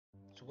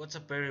What's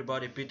up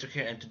everybody, Peter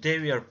here, and today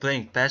we are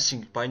playing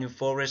Passing Pineview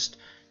Forest.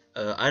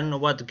 I don't know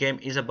what the game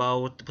is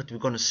about, but we're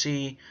gonna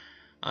see.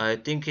 I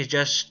think it's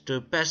just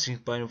passing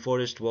Pineview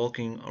Forest,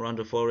 walking around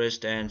the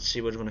forest and see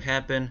what's gonna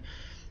happen.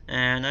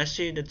 And I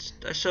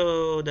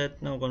saw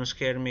that not gonna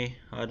scare me.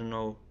 I don't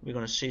know, we're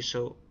gonna see.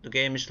 So the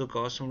game is look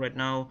awesome right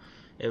now.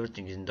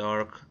 Everything is in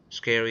dark,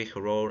 scary,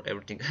 horror,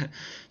 everything.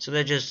 So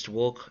let's just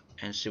walk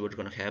and see what's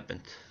gonna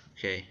happen.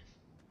 Okay.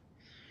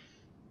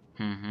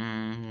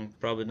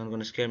 Probably not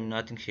gonna scare me,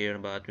 nothing here,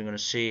 but we're gonna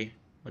see.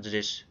 What's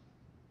this?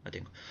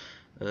 Nothing.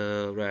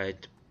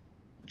 Right.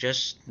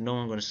 Just no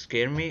one gonna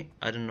scare me.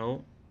 I don't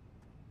know.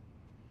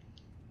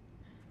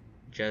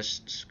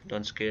 Just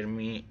don't scare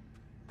me.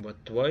 But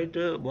why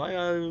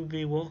I'll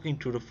be walking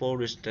through the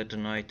forest at the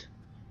night?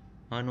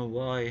 I don't know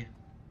why.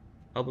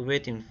 I'll be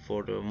waiting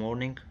for the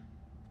morning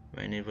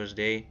when it was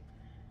day,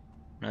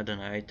 not the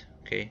night.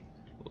 Okay.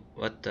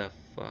 What the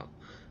fuck?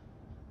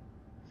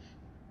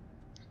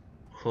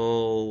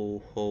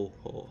 Ho ho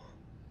ho.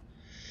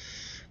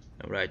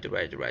 Right.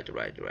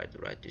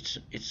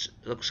 It's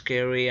looks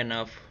scary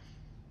enough.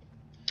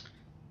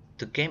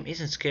 The game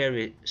isn't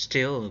scary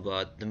still,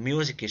 but the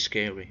music is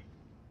scary.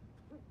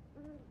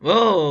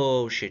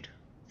 Whoa, shit!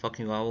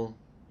 Fucking owl.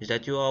 Is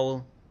that you,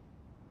 owl?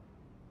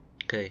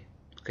 Okay.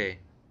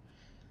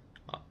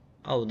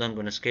 Owl not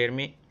gonna scare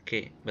me.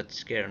 Okay, but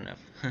scare enough.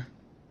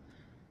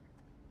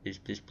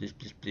 Please.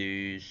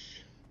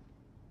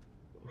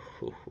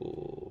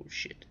 Oh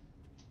shit.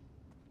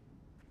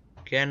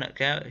 Did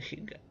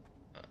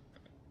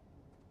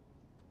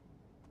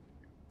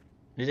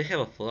they have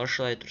a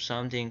flashlight or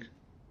something?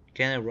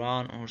 Can I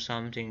run or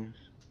something?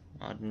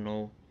 I don't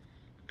know.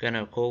 Can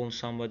I call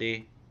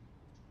somebody?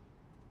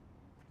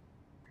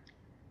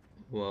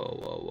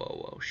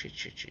 Whoa. Shit.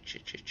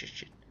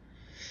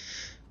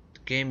 The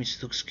game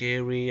looks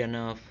scary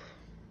enough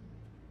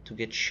to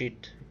get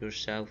shit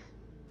yourself.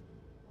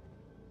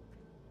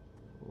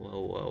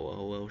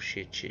 Whoa.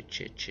 Shit.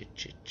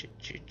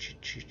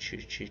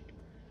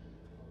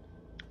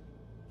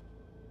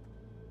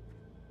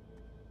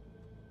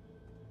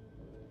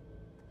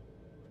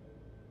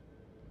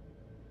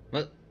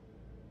 What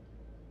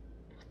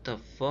the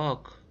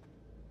fuck?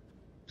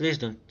 Please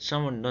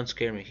someone don't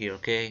scare me here,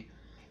 okay?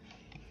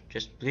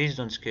 Just please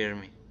don't scare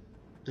me.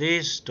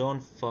 Please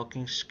don't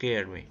fucking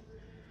scare me.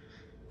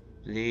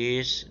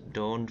 Please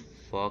don't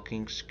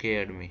fucking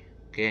scare me,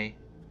 okay?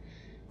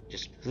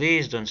 Just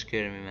please don't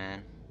scare me,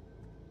 man.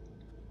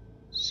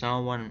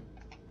 Someone.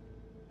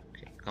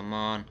 Okay, come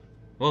on.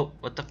 Whoa,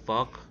 what the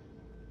fuck?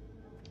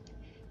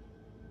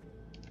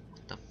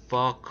 What the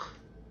fuck?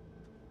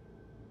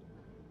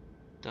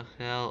 The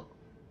hell?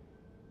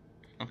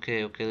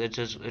 Okay, let's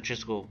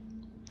just go.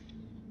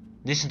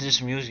 Listen to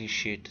this music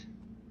shit.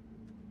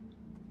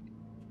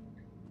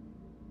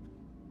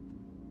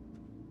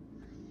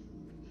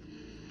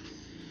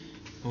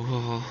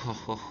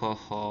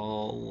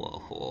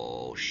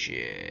 Oh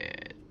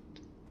shit.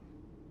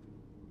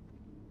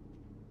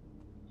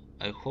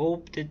 I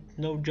hope that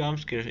no jump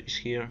scare is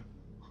here.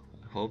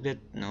 I hope that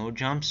no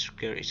jump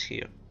scare is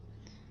here.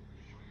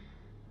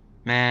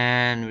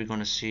 Man, we're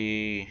gonna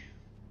see.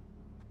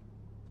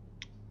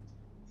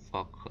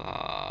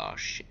 Fuck,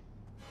 shit.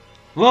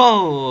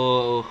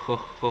 Whoa!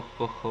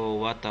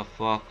 What the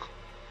fuck?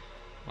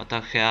 What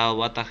the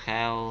hell?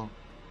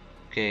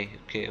 Okay,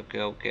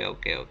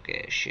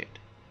 shit.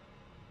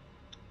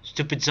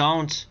 Stupid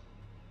sounds.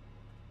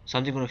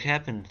 Something gonna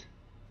happen.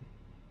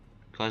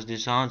 Cause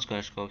these sounds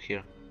gonna go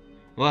here.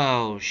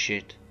 Wow,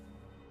 shit.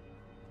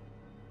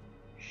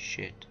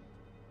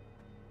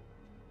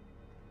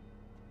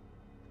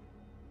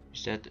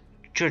 Is that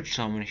church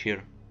somewhere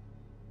here?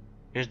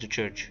 Where's the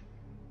church?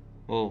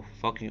 Oh,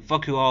 fuck you,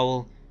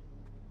 owl.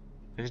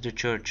 Where's the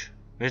church?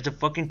 Where's the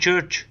fucking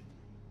church?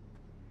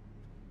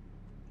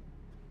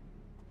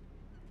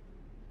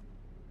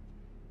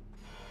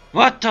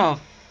 What the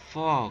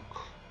fuck?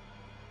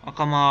 Oh,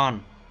 come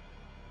on.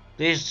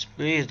 Please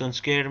don't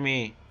scare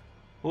me.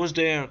 Who's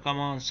there? Come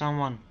on,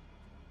 someone.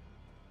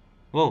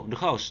 Whoa, the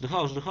house.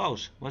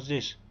 What's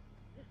this?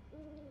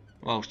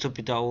 Wow,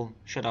 stupid owl.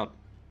 Shut up.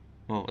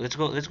 Whoa, let's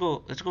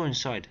go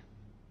inside.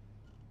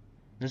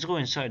 Let's go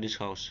inside this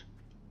house.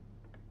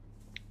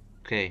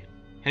 Okay.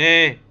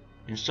 Hey,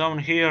 is someone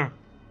here?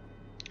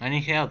 I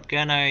need help.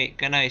 Can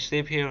I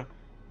sleep here?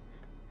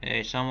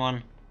 Hey,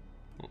 someone.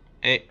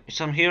 Hey, is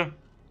someone here?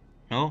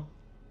 No,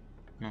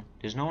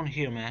 there's no one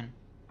here, man.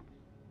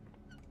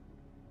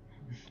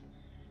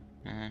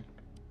 Man,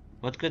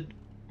 what good?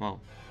 Whoa,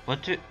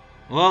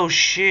 whoa,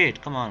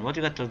 shit! Come on, what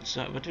you got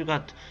outside? What you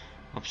got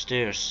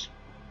upstairs,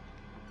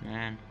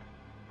 man?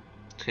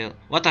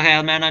 What the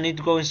hell, man? I need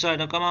to go inside.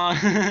 Now, come on!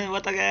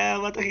 What the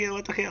hell?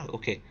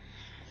 Okay.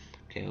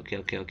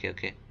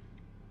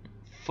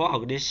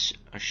 Fuck, this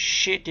a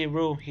shitty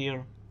room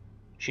here,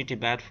 shitty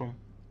bathroom,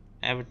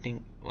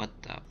 everything. What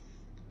the?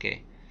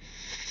 Okay.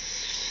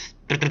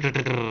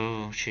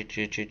 Shit.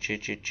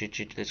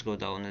 Let's go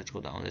down.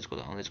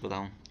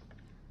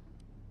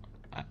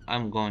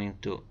 I'm going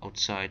to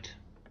outside.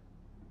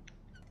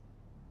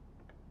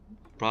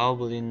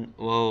 Probably.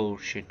 Whoa,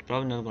 shit.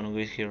 Probably not gonna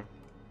get here.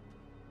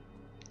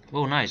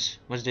 Oh, nice.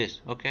 What's this?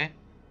 Okay.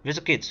 Where's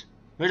the kids?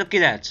 Where's the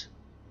kid at?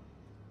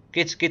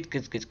 Kids.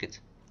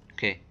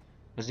 Okay.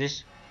 What's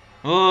this?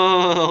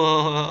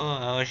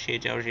 Oh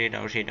shit.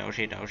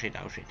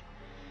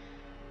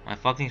 My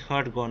fucking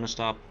heart gonna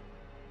stop.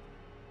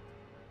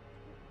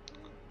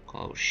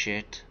 Oh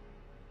shit.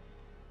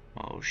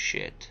 Oh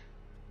shit.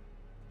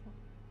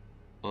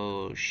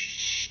 Oh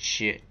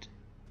shit.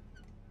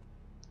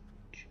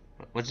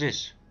 What's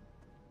this?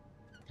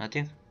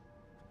 Nothing?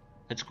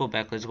 Let's go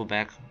back.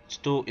 It's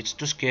too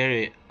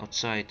scary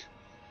outside.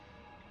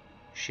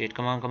 Shit,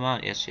 come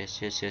on. Yes. It's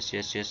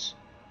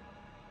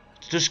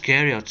too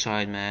scary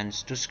outside, man.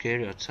 It's too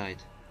scary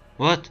outside.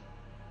 What?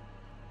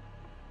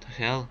 The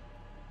hell?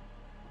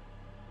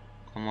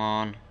 Come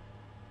on.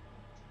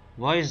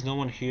 Why is no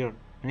one here?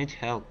 I need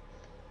help.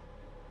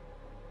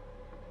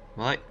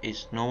 Why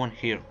is no one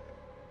here?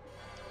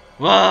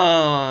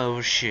 Whoa!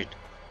 Oh shit.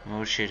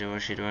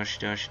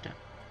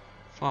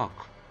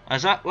 Fuck.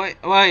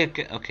 Why?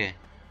 Okay.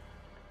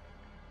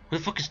 Who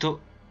the fuck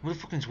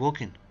is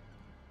walking?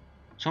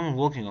 Someone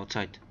walking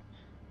outside.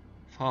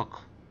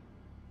 Fuck.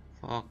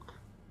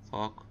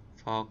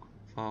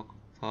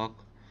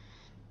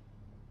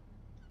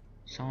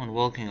 Someone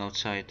walking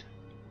outside.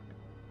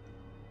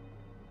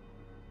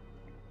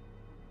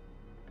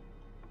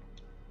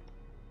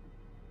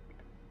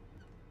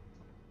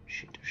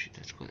 Shit.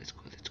 Let's go.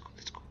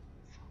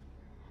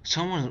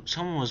 Someone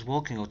was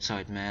walking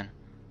outside, man.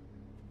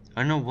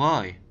 I don't know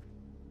why.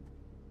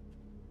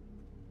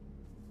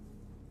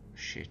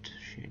 Shit.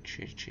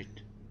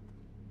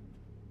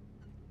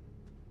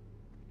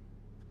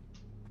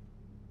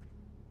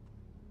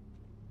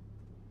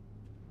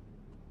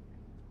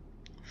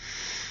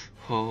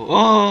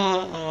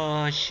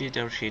 Oh shit.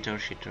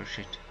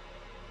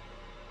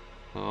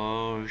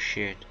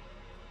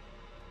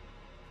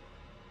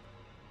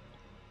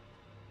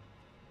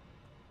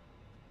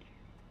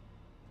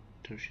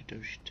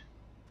 Oh shit.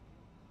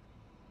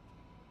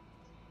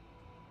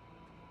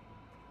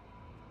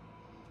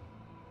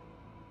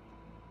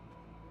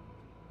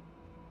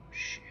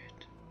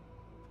 Shit.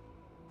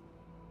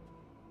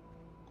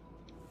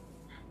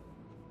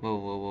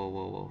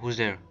 Whoa. Who's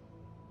there?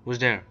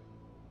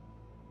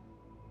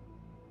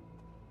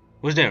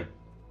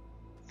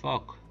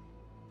 Fuck.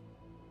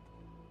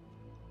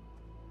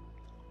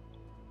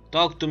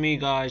 Talk to me,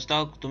 guys.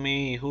 Talk to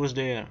me. Who's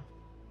there?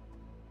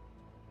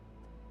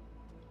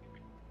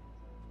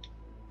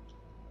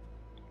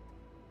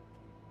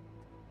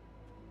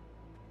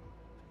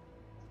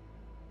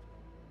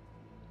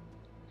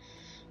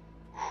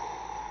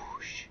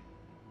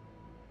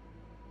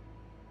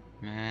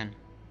 Man.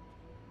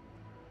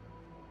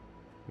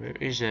 Where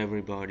is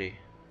everybody?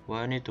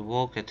 Why I need to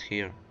walk at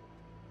here?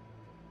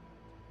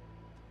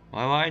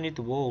 Why I need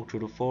to walk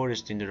through the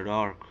forest in the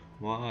dark?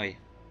 Why?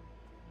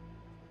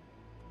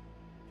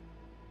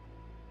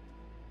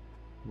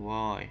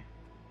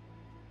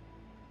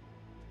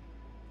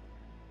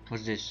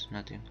 What's this?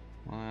 Nothing.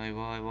 Why?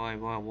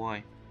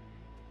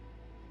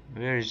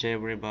 Where is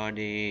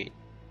everybody?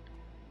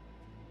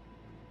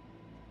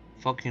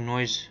 Fucking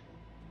noises.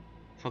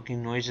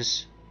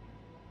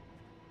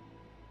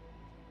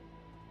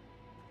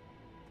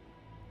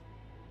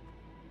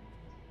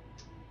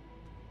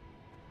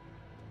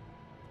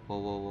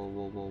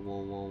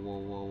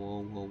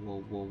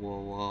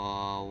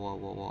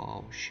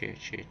 Whoa. Shit.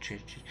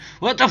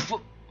 What the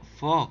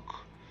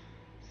fuck?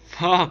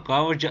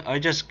 I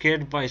just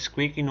scared by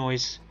squeaky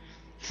noise.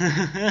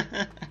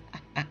 Yeah.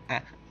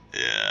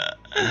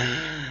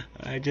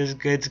 I just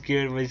get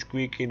scared by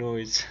squeaky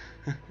noise.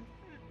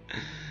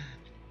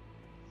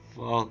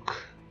 Fuck.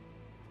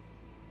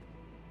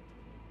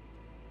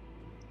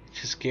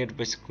 Just scared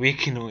by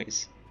squeaky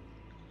noise.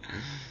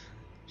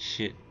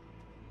 Shit.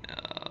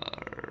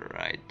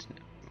 Alright.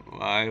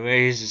 Where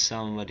is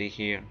somebody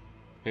here?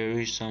 Where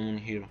is someone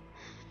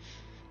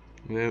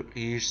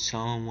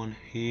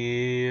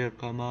here?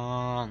 Come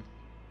on.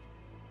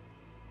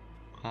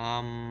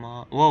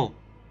 Whoa!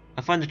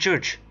 I found the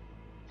church.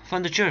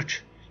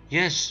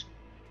 Yes.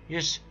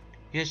 I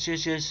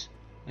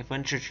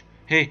found the church.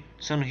 Hey,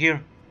 someone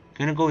here.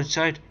 Can you go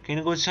inside?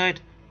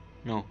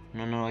 No,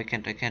 I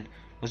can't.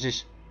 What's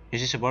this?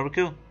 Is this a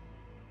barbecue?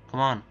 Come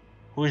on.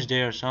 Who is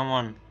there?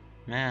 Someone.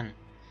 Man.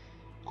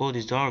 Cold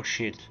is dark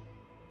shit.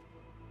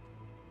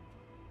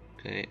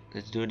 Okay,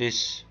 let's do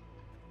this.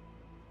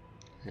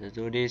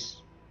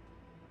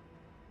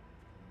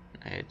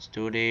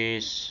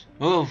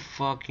 Oh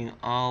fucking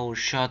owl,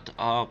 shut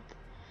up,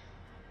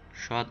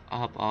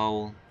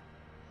 owl.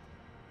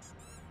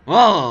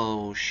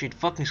 Whoa shit,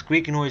 fucking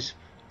squeaky noise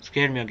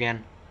scared me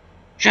again.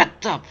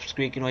 Shut up,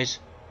 squeaky noise.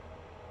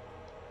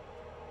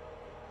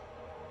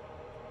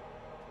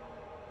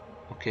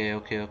 Okay.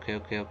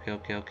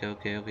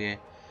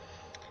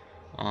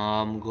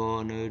 I'm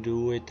gonna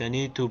do it. I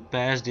need to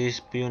pass this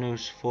Pineview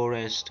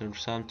forest or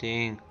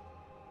something.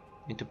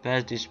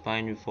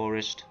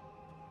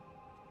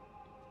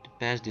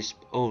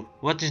 Oh,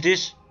 what is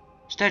this?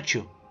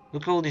 Statue.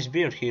 Look at all this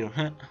beard here.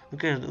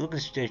 Look at the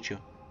statue.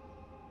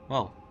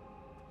 Wow,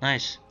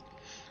 nice.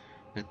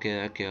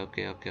 Okay.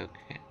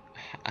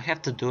 I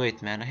have to do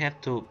it, man. I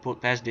have to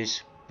pass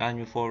this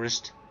Pineview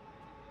forest.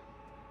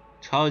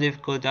 How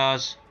difficult it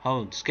is,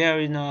 how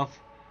scary enough,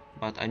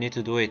 but I need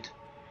to do it.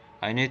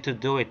 I need to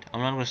do it.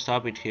 I'm not gonna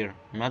stop it here.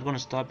 I'm not gonna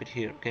stop it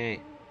here,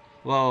 okay?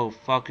 Whoa,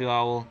 fuck you,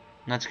 owl.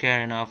 Not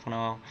scary enough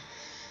now.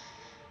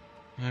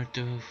 What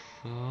the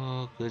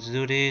fuck? Let's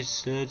do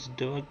this. Let's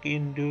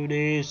fucking do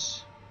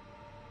this.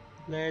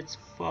 Let's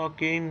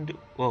fucking do.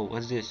 Whoa,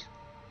 what's this?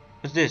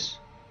 What's this?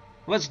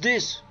 What's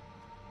this?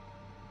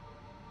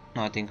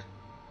 Nothing.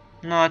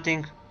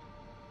 Nothing.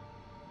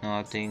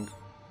 Nothing.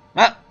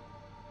 Ah!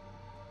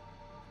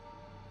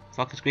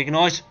 Fucking squeaky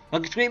noise.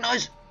 Fucking squeaky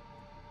noise.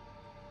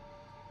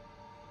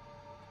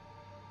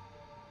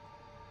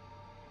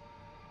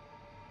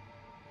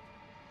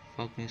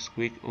 Fucking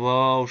squeak.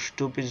 Whoa,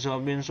 stupid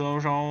zombie,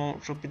 stupid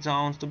sounds, stupid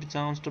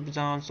sounds, stupid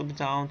sounds, stupid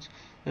sounds.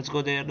 Let's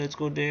go there, let's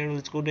go there,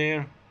 let's go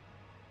there.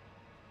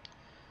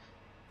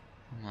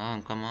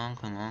 Come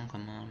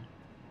on.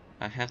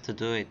 I have to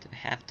do it, I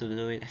have to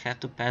do it. I have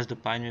to pass the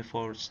Pineview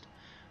forest.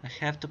 I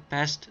have to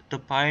pass the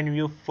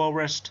Pineview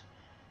forest.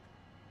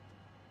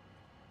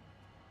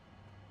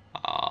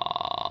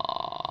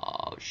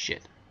 Oh,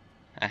 shit.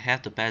 I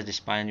have to pass this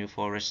Pineview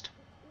forest.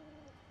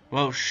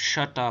 Whoa,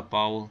 shut up,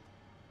 owl.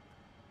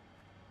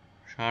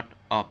 Shut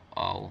up,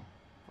 owl.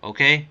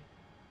 Okay?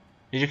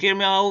 Did you hear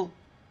me, owl?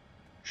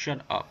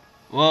 Shut up.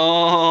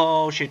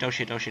 Whoa, shit, oh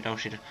shit.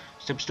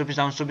 Stupid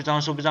sound. Stupid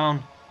sound.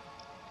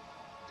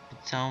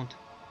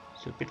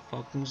 Stupid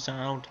fucking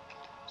sound.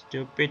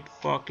 Stupid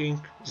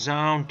fucking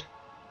sound.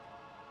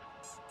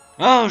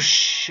 Oh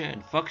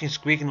shit, fucking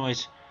squeaky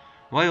noise.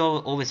 Why you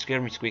always scare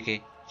me,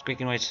 squeaky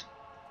noise?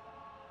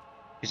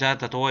 Is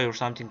that a toy or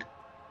something?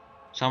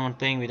 Someone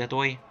playing with a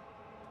toy?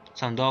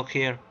 Some dog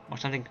here or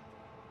something?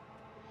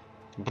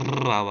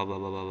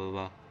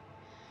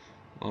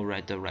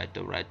 Alright.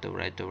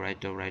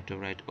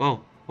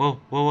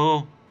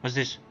 Whoa. What's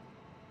this?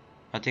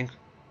 I think.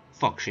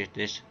 Fuck shit,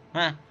 this.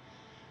 Huh?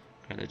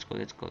 Okay, let's go.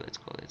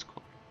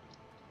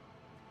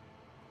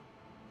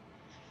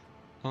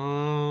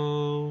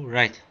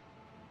 Alright.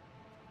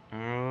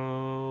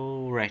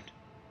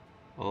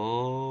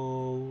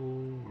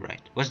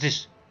 What's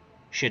this?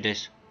 Shit,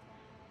 this.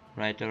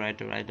 Right. Go.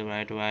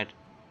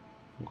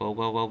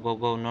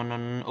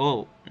 No.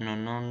 Oh,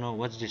 no.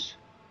 What's this?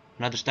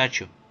 Another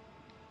statue.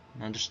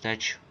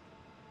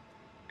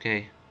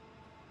 Okay.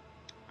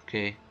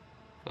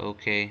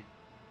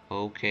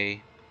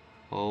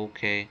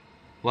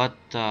 What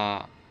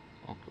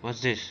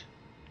what's this?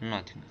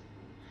 Nothing.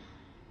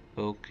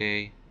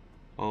 Okay.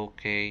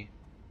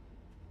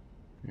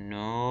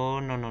 No.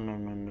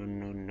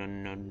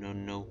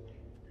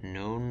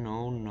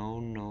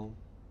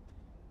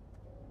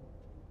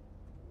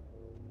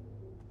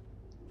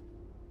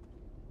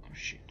 Oh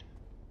shit.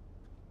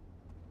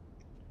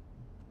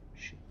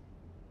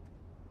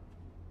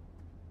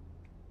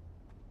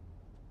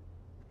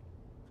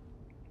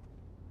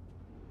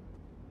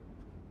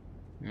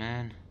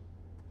 Man.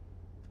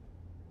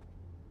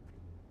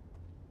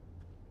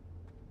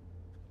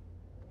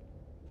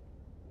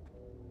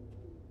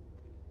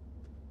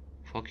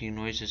 Fucking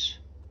noises.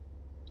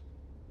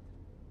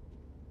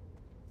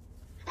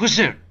 Who's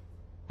there?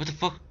 What the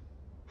fuck?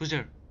 Who's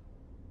there?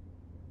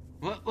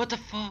 What the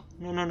fuck?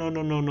 No. Run.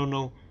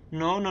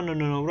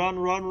 No. Run.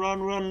 Run. No.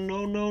 Run.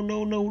 No.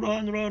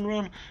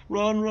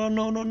 Run.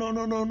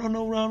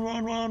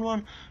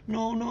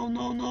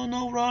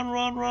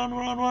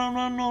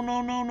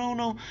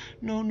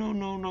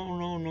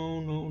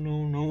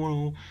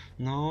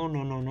 No.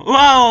 No.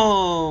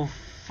 Whoa!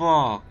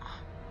 Fuck.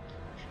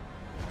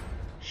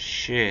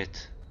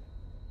 Shit.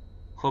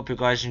 Hope you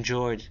guys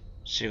enjoyed.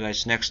 See you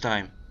guys next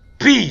time.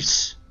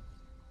 Peace!